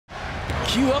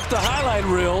Cue up the highlight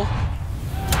reel.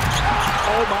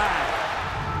 Oh, my.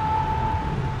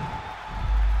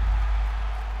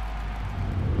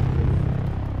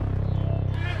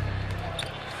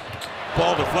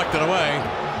 Ball deflected away.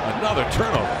 Another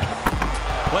turnover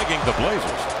plaguing the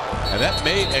Blazers. And that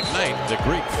may ignite the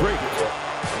Greek Freak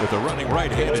with a running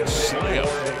right-handed slam.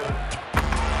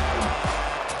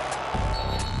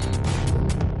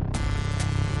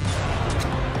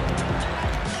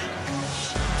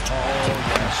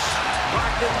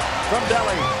 From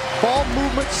Delhi. Ball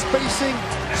movement, spacing,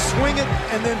 swing it,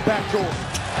 and then backdoor.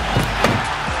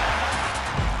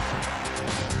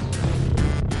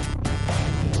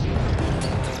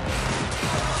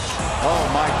 Oh,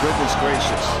 my goodness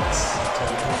gracious.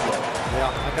 Yeah,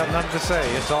 I got nothing to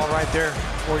say. It's all right there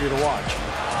for you to watch.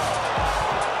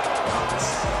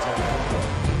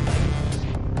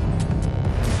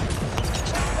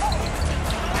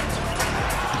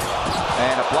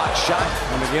 And a block shot.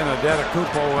 And again,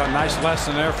 Adetokounmpo, a nice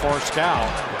lesson there for Scal,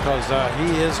 because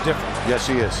he is different. Yes,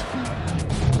 he is.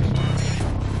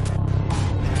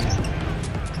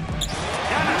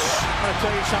 I'm going to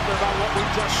tell you something about what we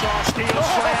just saw. Steal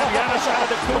slam. Giannis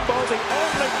Adetokounmpo, the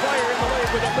only player in the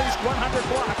league with at least 100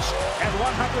 blocks and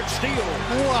 100 steals.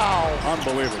 Wow.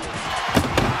 Unbelievable.